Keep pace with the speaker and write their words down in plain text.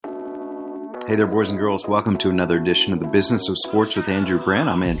Hey there, boys and girls. Welcome to another edition of the Business of Sports with Andrew Brandt.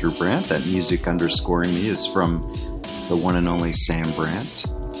 I'm Andrew Brandt. That music underscoring me is from the one and only Sam Brandt.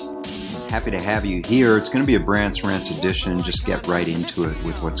 Happy to have you here. It's going to be a Brandt's Rants edition. Just get right into it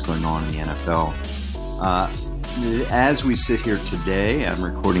with what's going on in the NFL. As we sit here today, I'm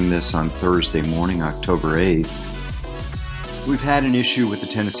recording this on Thursday morning, October 8th. We've had an issue with the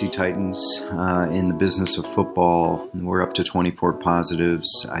Tennessee Titans in the business of football. We're up to 24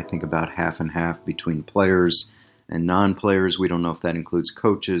 positives, I think about half and half between players and non-players. We don't know if that includes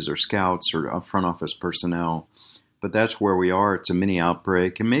coaches or scouts or front office personnel, but that's where we are. It's a mini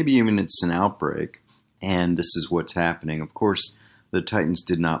outbreak, and maybe even it's an outbreak, and this is what's happening. Of course, the Titans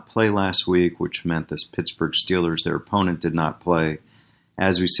did not play last week, which meant the Pittsburgh Steelers, their opponent, did not play.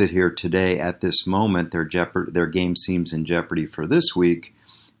 As we sit here today, at this moment, their game seems in jeopardy for this week,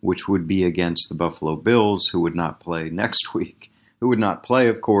 which would be against the Buffalo Bills, who would not play next week. Who would not play,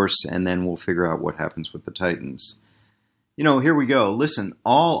 of course, and then we'll figure out what happens with the Titans. You know, here we go. Listen,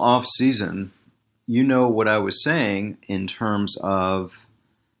 all off-season, you know what I was saying in terms of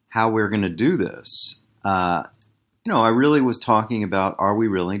how we're going to do this. I really was talking about, are we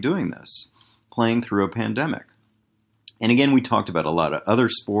really doing this? Playing through a pandemic. And again, we talked about a lot of other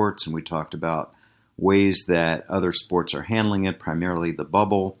sports, and we talked about ways that other sports are handling it, primarily the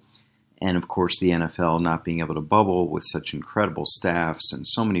bubble, and of course the NFL not being able to bubble with such incredible staffs and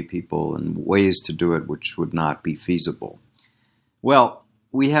so many people and ways to do it which would not be feasible. Well,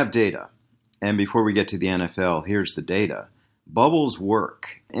 we have data, and before we get to the NFL, here's the data. Bubbles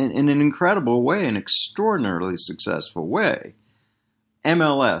work in an incredible way, an extraordinarily successful way.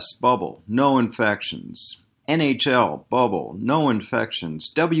 MLS, bubble, no infections. NHL, bubble, no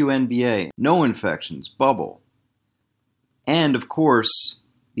infections. WNBA, no infections, bubble. And, of course,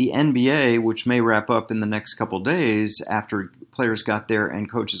 the NBA, which may wrap up in the next couple days after players got there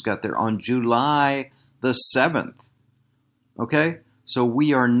and coaches got there on July the 7th. Okay? So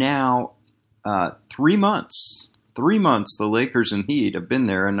we are now 3 months. 3 months the Lakers and Heat have been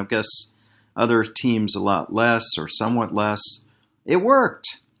there, and I guess other teams a lot less or somewhat less. It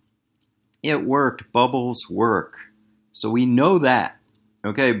worked. It worked. Bubbles work. So we know that.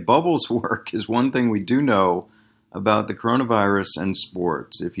 Okay, bubbles work is one thing we do know about the coronavirus and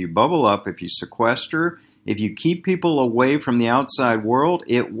sports. If you bubble up, if you sequester, if you keep people away from the outside world,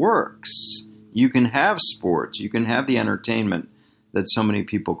 it works. You can have sports. You can have the entertainment that so many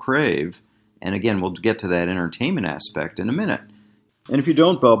people crave. And again, we'll get to that entertainment aspect in a minute. And if you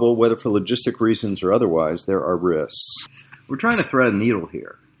don't bubble, whether for logistic reasons or otherwise, there are risks. We're trying to thread a needle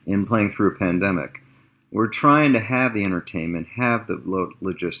here in playing through a pandemic. We're trying to have the entertainment, have the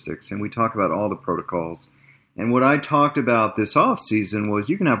logistics, and we talk about all the protocols. And what I talked about this off season was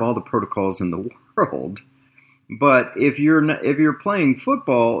you can have all the protocols in the world, but if you're playing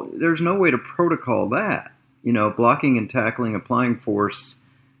football, there's no way to protocol that. You know, blocking and tackling, applying force,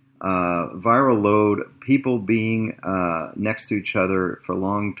 viral load, people being next to each other for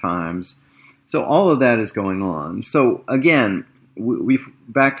long times. So all of that is going on. So again,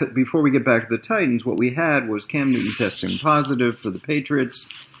 before we get back to the Titans, what we had was Cam Newton testing positive for the Patriots,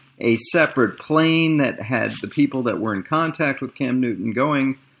 a separate plane that had the people that were in contact with Cam Newton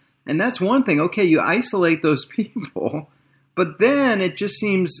going, and that's one thing. Okay, you isolate those people, but then it just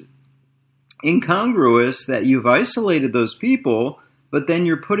seems incongruous that you've isolated those people, but then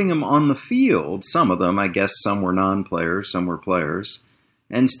you're putting them on the field. Some of them, I guess some were non-players, some were players.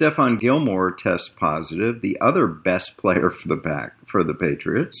 And Stephon Gilmore tests positive, the other best player for the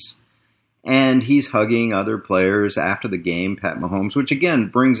Patriots. And he's hugging other players after the game, Pat Mahomes, which again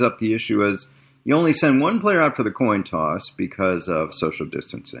brings up the issue as you only send one player out for the coin toss because of social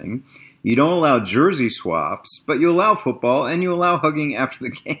distancing. You don't allow jersey swaps, but you allow football and you allow hugging after the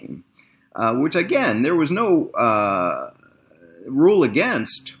game. Which again, there was no rule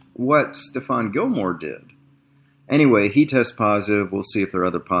against what Stephon Gilmore did. Anyway, he tests positive. We'll see if there are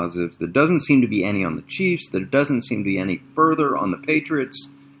other positives. There doesn't seem to be any on the Chiefs. There doesn't seem to be any further on the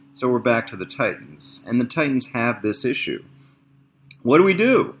Patriots. So we're back to the Titans. And the Titans have this issue. What do we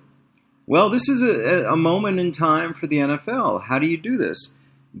do? Well, this is a moment in time for the NFL. How do you do this?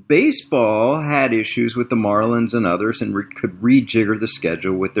 Baseball had issues with the Marlins and others and could rejigger the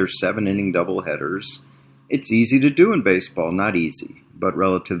schedule with their 7-inning doubleheaders. It's easy to do in baseball. Not easy, but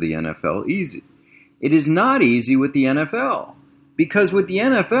relative to the NFL, easy. It is not easy with the NFL, because with the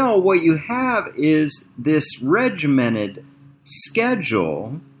NFL, what you have is this regimented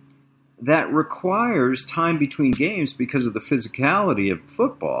schedule that requires time between games because of the physicality of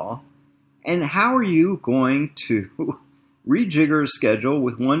football. And how are you going to rejigger a schedule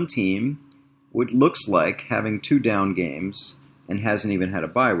with one team, which looks like having 2 down games and hasn't even had a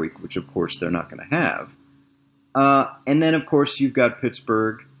bye week, which, of course, they're not going to have. And then, of course, you've got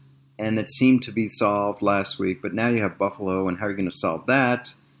Pittsburgh, and that seemed to be solved last week, but now you have Buffalo, and how are you going to solve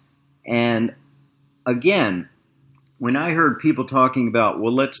that? And again, when I heard people talking about,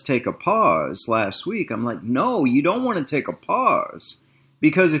 well, let's take a pause last week, I'm like, no, you don't want to take a pause.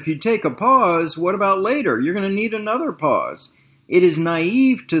 Because if you take a pause, what about later? You're going to need another pause. It is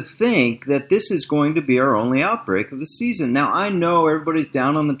naive to think that this is going to be our only outbreak of the season. Now, I know everybody's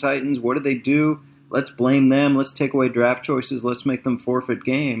down on the Titans. What do they do? Let's blame them. Let's take away draft choices. Let's make them forfeit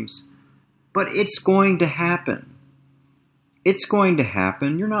games. But it's going to happen. It's going to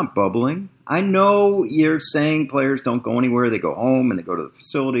happen. You're not bubbling. I know you're saying players don't go anywhere. They go home and they go to the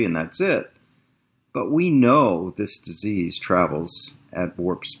facility and that's it. But we know this disease travels at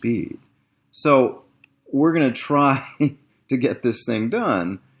warp speed. So we're going to try to get this thing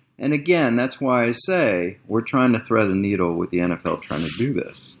done. And again, that's why I say we're trying to thread a needle with the NFL trying to do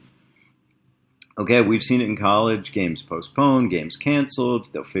this. Okay, we've seen it in college. Games postponed, games canceled.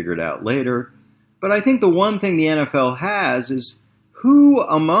 They'll figure it out later. But I think the one thing the NFL has is who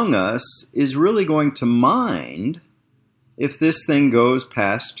among us is really going to mind if this thing goes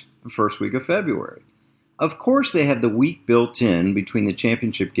past the first week of February? Of course, they have the week built in between the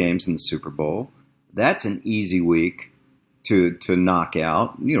championship games and the Super Bowl. That's an easy week to knock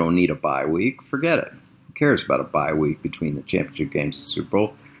out. You don't need a bye week. Forget it. Who cares about a bye week between the championship games and the Super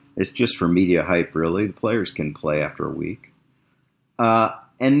Bowl? It's just for media hype, really. The players can play after a week.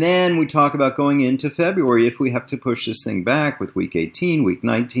 And then we talk about going into February if we have to push this thing back with week 18, week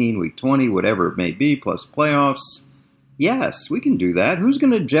 19, week 20, whatever it may be, plus playoffs. Yes, we can do that. Who's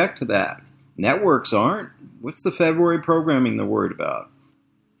going to object to that? Networks aren't. What's the February programming they're worried about?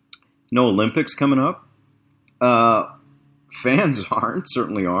 No Olympics coming up? Fans aren't,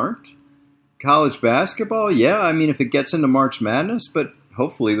 certainly aren't. College basketball? Yeah, I mean, if it gets into March Madness, but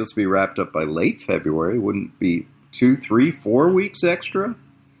hopefully this will be wrapped up by late February. Wouldn't be 2, 3, 4 weeks extra?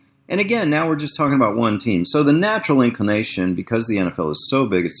 And again, now we're just talking about one team. So the natural inclination, because the NFL is so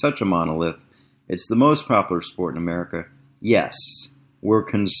big, it's such a monolith, it's the most popular sport in America, yes, we're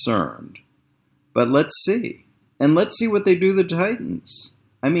concerned. But let's see. And let's see what they do to the Titans.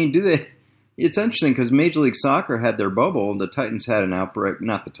 I mean, do they... It's interesting because Major League Soccer had their bubble. The Titans had an outbreak.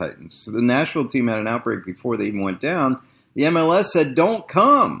 Not the Titans. The Nashville team had an outbreak before they even went down. The MLS said, don't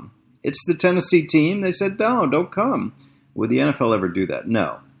come. It's the Tennessee team. They said, no, don't come. Would the NFL ever do that?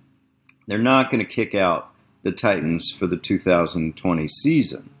 No. They're not going to kick out the Titans for the 2020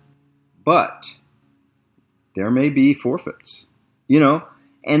 season. But there may be forfeits. You know?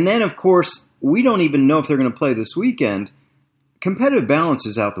 And then, of course, we don't even know if they're going to play this weekend. Competitive balance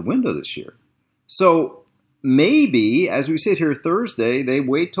is out the window this year. So maybe, as we sit here Thursday, they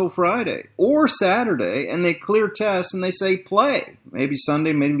wait till Friday or Saturday and they clear tests and they say play. Maybe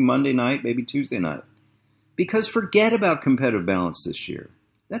Sunday, maybe Monday night, maybe Tuesday night. Because forget about competitive balance this year.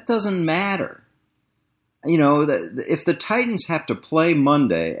 That doesn't matter. You know, if the Titans have to play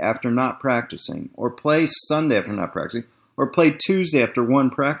Monday after not practicing, or play Sunday after not practicing, or play Tuesday after one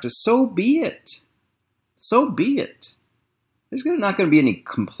practice, so be it. So be it. There's not going to be any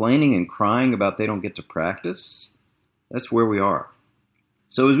complaining and crying about they don't get to practice. That's where we are.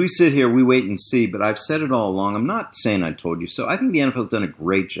 So as we sit here, we wait and see, but I've said it all along. I'm not saying I told you so. I think the NFL's done a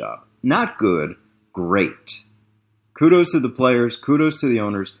great job. Not good, great. Kudos to the players. Kudos to the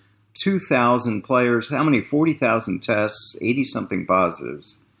owners. 2,000 players. How many? 40,000 tests. 80-something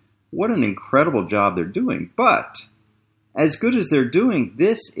positives. What an incredible job they're doing. But as good as they're doing,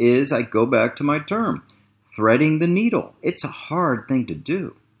 this is, I go back to my term, threading the needle. It's a hard thing to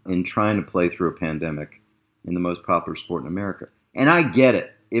do in trying to play through a pandemic in the most popular sport in America. And I get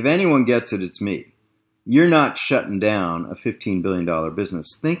it. If anyone gets it, it's me. You're not shutting down a $15 billion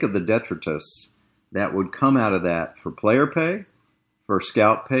business. Think of the detritus that would come out of that for player pay, for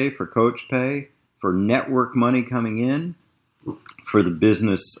scout pay, for coach pay, for network money coming in, for the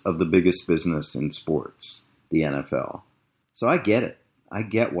business of the biggest business in sports, the NFL. So I get it. I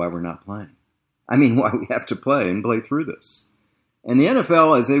get why we're not playing. I mean, why we have to play and play through this. And the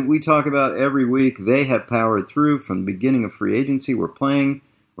NFL, as we talk about every week, they have powered through from the beginning of free agency. We're playing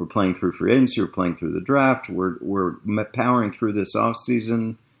through free agency. We're playing through the draft. We're powering through this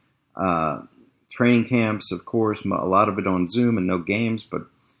offseason. Training camps, of course, a lot of it on Zoom and no games, but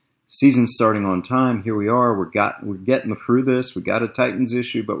season's starting on time. Here we are. We're getting through this. We got a Titans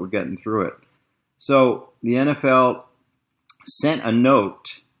issue, but we're getting through it. So the NFL sent a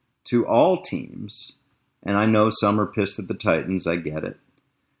note to all teams, and I know some are pissed at the Titans. I get it.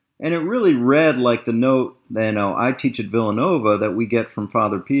 And it really read like the note that I teach at Villanova that we get from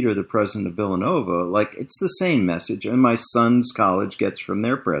Father Peter, the president of Villanova. Like, it's the same message, and my son's college gets from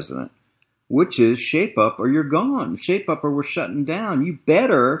their president, which is shape up or you're gone. Shape up or we're shutting down. You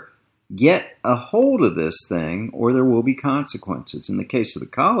better get a hold of this thing or there will be consequences. In the case of the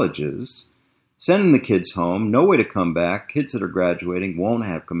colleges, sending the kids home, no way to come back, kids that are graduating won't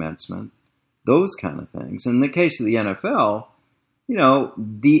have commencement, those kind of things. In the case of the NFL,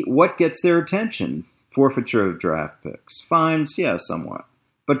 what gets their attention? Forfeiture of draft picks. Fines, yeah, somewhat.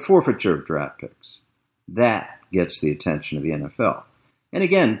 But forfeiture of draft picks. That gets the attention of the NFL. And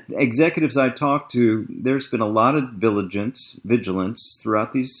again, executives I talk to, there's been a lot of vigilance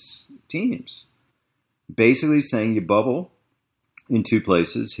throughout these teams. Basically saying you bubble in 2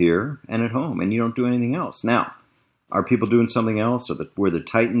 places, here and at home, and you don't do anything else. Now, are people doing something else? Or were the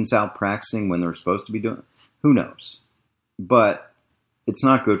Titans out practicing when they're supposed to be doing? Who knows? But it's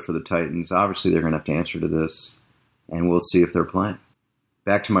not good for the Titans. Obviously, they're going to have to answer to this, and we'll see if they're playing.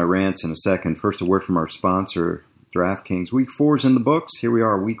 Back to my rants in a second. First, a word from our sponsor, DraftKings. Week 4 is in the books. Here we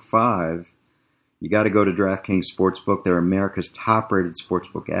are, Week 5. You got to go to DraftKings Sportsbook. They're America's top-rated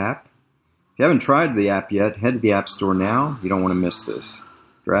sportsbook app. If you haven't tried the app yet, head to the App Store now. You don't want to miss this.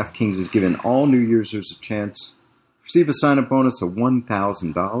 DraftKings has given all new users a chance to receive a sign-up bonus of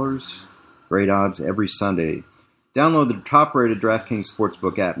 $1,000. Great odds every Sunday. Download the top-rated DraftKings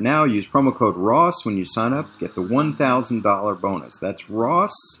Sportsbook app now. Use promo code ROSS when you sign up. Get the $1,000 bonus. That's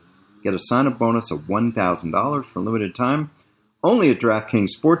ROSS. Get a sign-up bonus of $1,000 for a limited time. Only at DraftKings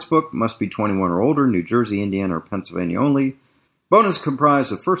Sportsbook. Must be 21 or older. New Jersey, Indiana, or Pennsylvania only. Bonus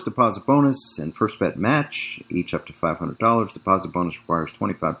comprised of first deposit bonus and first bet match, each up to $500. Deposit bonus requires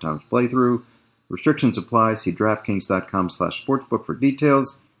 25 times playthrough. Restrictions apply. See DraftKings.com/sportsbook for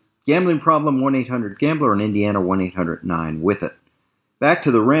details. Gambling problem, 1-800-GAMBLER, in Indiana, 1-800-9-WITH-IT. Back to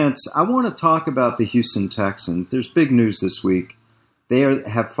the rants. I want to talk about the Houston Texans. There's big news this week. They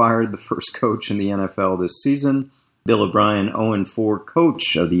have fired the first coach in the NFL this season, Bill O'Brien, 0-4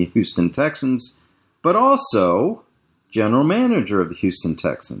 coach of the Houston Texans, but also general manager of the Houston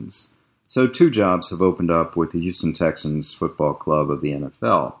Texans. So 2 jobs have opened up with the Houston Texans Football Club of the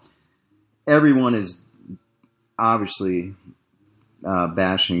NFL. Everyone is obviously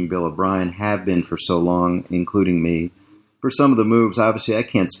bashing Bill O'Brien, have been for so long, including me, for some of the moves. Obviously, I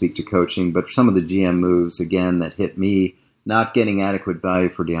can't speak to coaching, but some of the GM moves, again, that hit me, not getting adequate value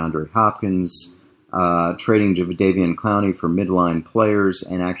for DeAndre Hopkins, trading Jadeveon Clowney for midline players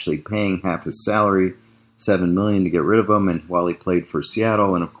and actually paying half his salary, $7 million, to get rid of him, and while he played for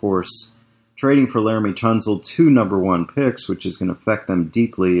Seattle, and of course, trading for Laramie Tunsil 2 number 1 picks, which is going to affect them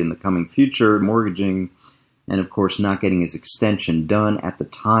deeply in the coming future, mortgaging, and of course not getting his extension done at the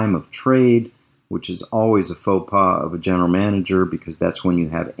time of trade, which is always a faux pas of a general manager because that's when you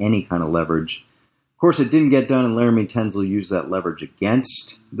have any kind of leverage. Of course, it didn't get done, and Laramie Tunsil used that leverage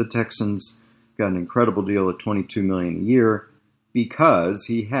against the Texans. Got an incredible deal at $22 million a year because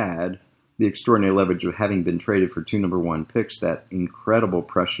he had the extraordinary leverage of having been traded for 2 number 1 picks, that incredible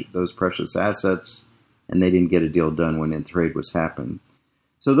those precious assets, and they didn't get a deal done when the trade was happening.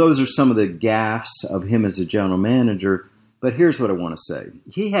 So those are some of the gaffes of him as a general manager. But here's what I want to say.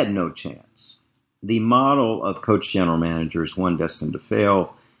 He had no chance. The model of coach general manager is one destined to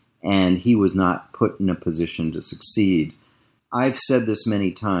fail, and he was not put in a position to succeed. I've said this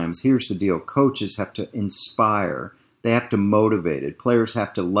many times. Here's the deal. Coaches have to inspire. They have to motivate it. Players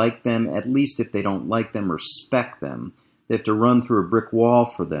have to like them, at least if they don't like them, respect them. They have to run through a brick wall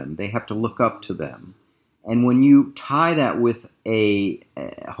for them. They have to look up to them. And when you tie that with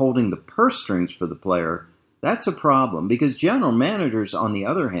holding the purse strings for the player, that's a problem. Because general managers, on the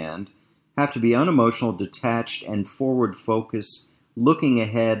other hand, have to be unemotional, detached, and forward-focused, looking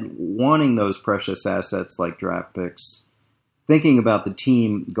ahead, wanting those precious assets like draft picks, thinking about the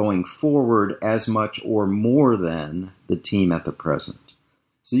team going forward as much or more than the team at the present.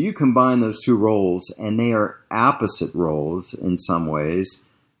 So you combine those 2 roles, and they are opposite roles in some ways,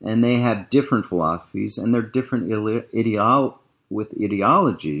 and they have different philosophies, and they're different with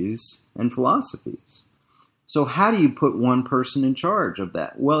ideologies and philosophies. So how do you put one person in charge of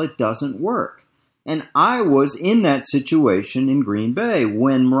that? Well, it doesn't work. And I was in that situation in Green Bay.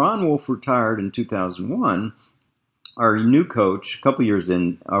 When Ron Wolf retired in 2001, our new coach, a couple years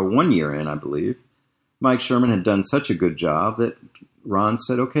in, or 1 year in, I believe, Mike Sherman had done such a good job that Ron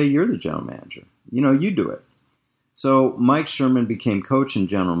said, okay, you're the general manager. You do it. So Mike Sherman became coach and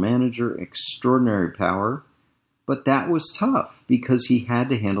general manager, extraordinary power, but that was tough because he had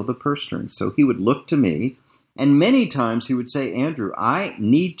to handle the purse strings. So he would look to me, and many times he would say, Andrew, I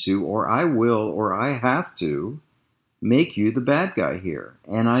need to, or I will, or I have to make you the bad guy here.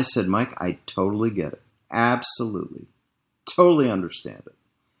 And I said, Mike, I totally get it. Absolutely. Totally understand it.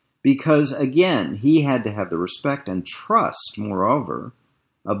 Because, again, he had to have the respect and trust, moreover,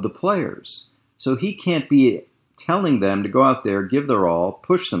 of the players. So he can't be telling them to go out there, give their all,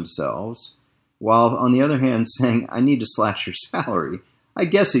 push themselves, while, on the other hand, saying, I need to slash your salary. I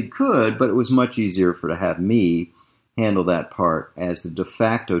guess he could, but it was much easier to have me handle that part as the de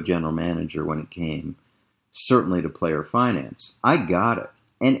facto general manager when it came, certainly to player finance. I got it.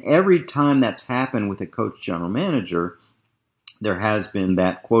 And every time that's happened with a coach general manager, there has been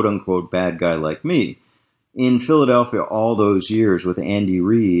that quote-unquote bad guy like me. In Philadelphia all those years with Andy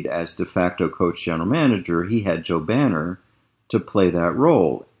Reid as de facto coach general manager, he had Joe Banner to play that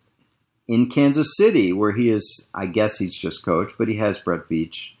role. In Kansas City, where he is, I guess he's just coach, but he has Brett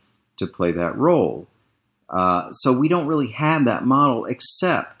Veach to play that role. So we don't really have that model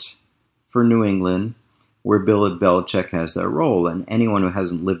except for New England, where Bill Belichick has that role. And anyone who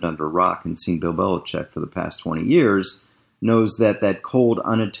hasn't lived under a rock and seen Bill Belichick for the past 20 years knows that cold,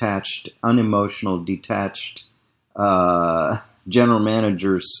 unattached, unemotional, detached general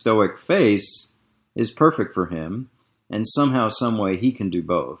manager's stoic face is perfect for him. And somehow, some way, he can do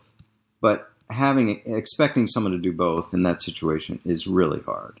both. But expecting someone to do both in that situation is really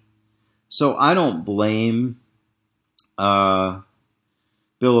hard. So I don't blame Bill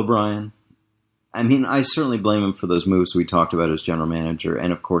O'Brien. I mean, I certainly blame him for those moves we talked about as general manager,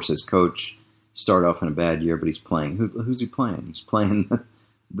 and of course as coach. Start off in a bad year, but he's playing. Who's he playing? He's playing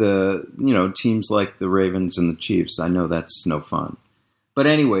the teams like the Ravens and the Chiefs. I know that's no fun, but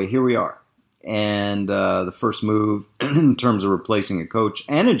anyway, here we are. And the first move in terms of replacing a coach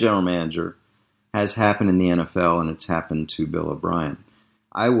and a general manager has happened in the NFL, and it's happened to Bill O'Brien.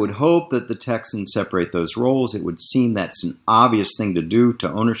 I would hope that the Texans separate those roles. It would seem that's an obvious thing to do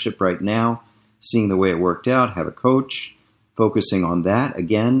to ownership right now, seeing the way it worked out, have a coach, focusing on that,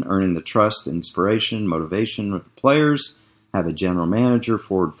 again, earning the trust, inspiration, motivation of the players, have a general manager,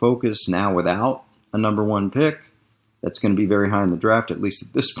 forward focus, now without a number one pick. That's going to be very high in the draft, at least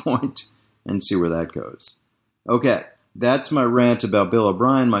at this point, and see where that goes. Okay, that's my rant about Bill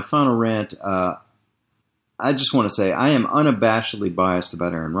O'Brien. My final rant, I just want to say I am unabashedly biased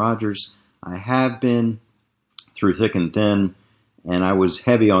about Aaron Rodgers. I have been through thick and thin. And I was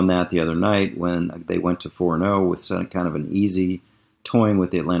heavy on that the other night when they went to 4-0 with some kind of an easy toying with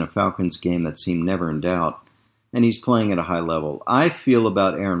the Atlanta Falcons game that seemed never in doubt. And he's playing at a high level. I feel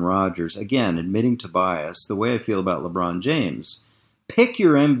about Aaron Rodgers, again, admitting to bias, the way I feel about LeBron James. Pick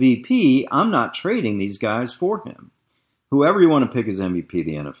your MVP. I'm not trading these guys for him. Whoever you want to pick as MVP of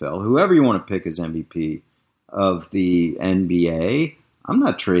the NFL, whoever you want to pick as MVP of the NBA, I'm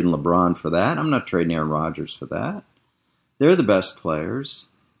not trading LeBron for that. I'm not trading Aaron Rodgers for that. They're the best players.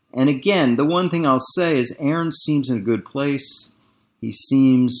 And again, the one thing I'll say is Aaron seems in a good place. He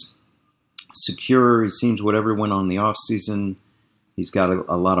seems secure. He seems whatever went on in the offseason. He's got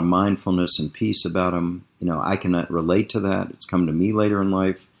a lot of mindfulness and peace about him. I can relate to that. It's come to me later in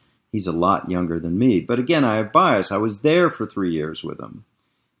life. He's a lot younger than me. But again, I have bias. I was there for 3 years with him.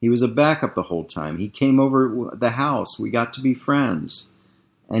 He was a backup the whole time. He came over the house. We got to be friends.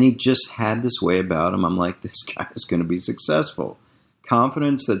 And he just had this way about him. I'm like, this guy is going to be successful.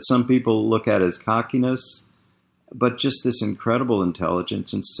 Confidence that some people look at as cockiness, but just this incredible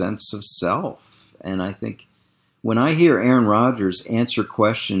intelligence and sense of self. And I think when I hear Aaron Rodgers answer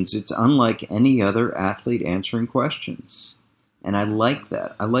questions, it's unlike any other athlete answering questions. And I like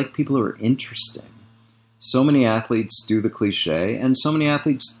that. I like people who are interesting. So many athletes do the cliche, and so many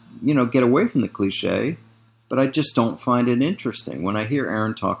athletes, get away from the cliche. But I just don't find it interesting. When I hear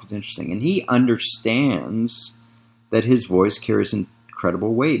Aaron talk, it's interesting. And he understands that his voice carries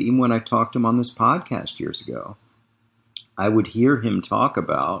incredible weight. Even when I talked to him on this podcast years ago, I would hear him talk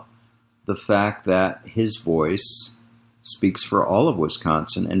about the fact that his voice speaks for all of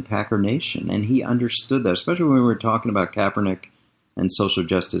Wisconsin and Packer Nation. And he understood that, especially when we were talking about Kaepernick and social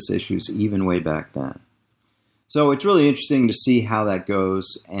justice issues even way back then. So it's really interesting to see how that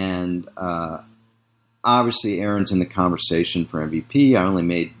goes. And obviously, Aaron's in the conversation for MVP. I only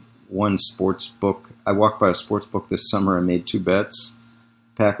made one sports book. I walked by a sports book this summer. I made 2 bets.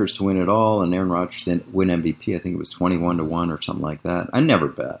 Packers to win it all, and Aaron Rodgers to win MVP. I think it was 21-1 or something like that. I never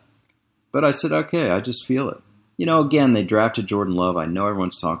bet. But I said, okay, I just feel it. Again, they drafted Jordan Love. I know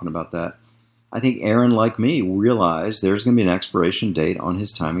everyone's talking about that. I think Aaron, like me, realized there's going to be an expiration date on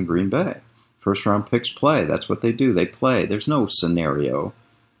his time in Green Bay. First-round picks play. That's what they do. They play. There's no scenario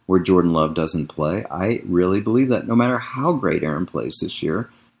where Jordan Love doesn't play. I really believe that no matter how great Aaron plays this year,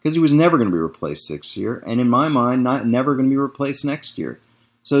 because he was never going to be replaced this year, and in my mind, never going to be replaced next year.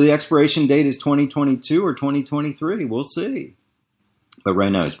 So the expiration date is 2022 or 2023. We'll see. But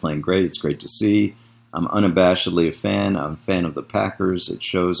right now he's playing great. It's great to see. I'm unabashedly a fan. I'm a fan of the Packers. It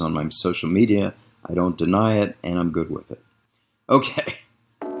shows on my social media. I don't deny it, and I'm good with it. Okay,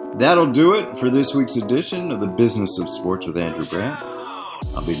 that'll do it for this week's edition of the Business of Sports with Andrew Brandt.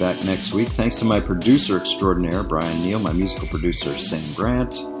 I'll be back next week. Thanks to my producer extraordinaire, Brian Neal, my musical producer, Sam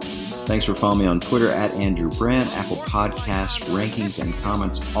Brandt. Thanks for following me on Twitter at Andrew Brandt. Apple Podcasts, rankings, and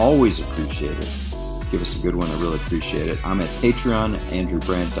comments, always appreciated. Give us a good one. I really appreciate it. I'm at Patreon,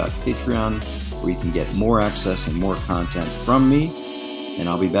 andrewbrandt.patreon, where you can get more access and more content from me. And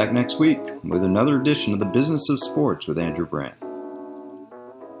I'll be back next week with another edition of the Business of Sports with Andrew Brandt.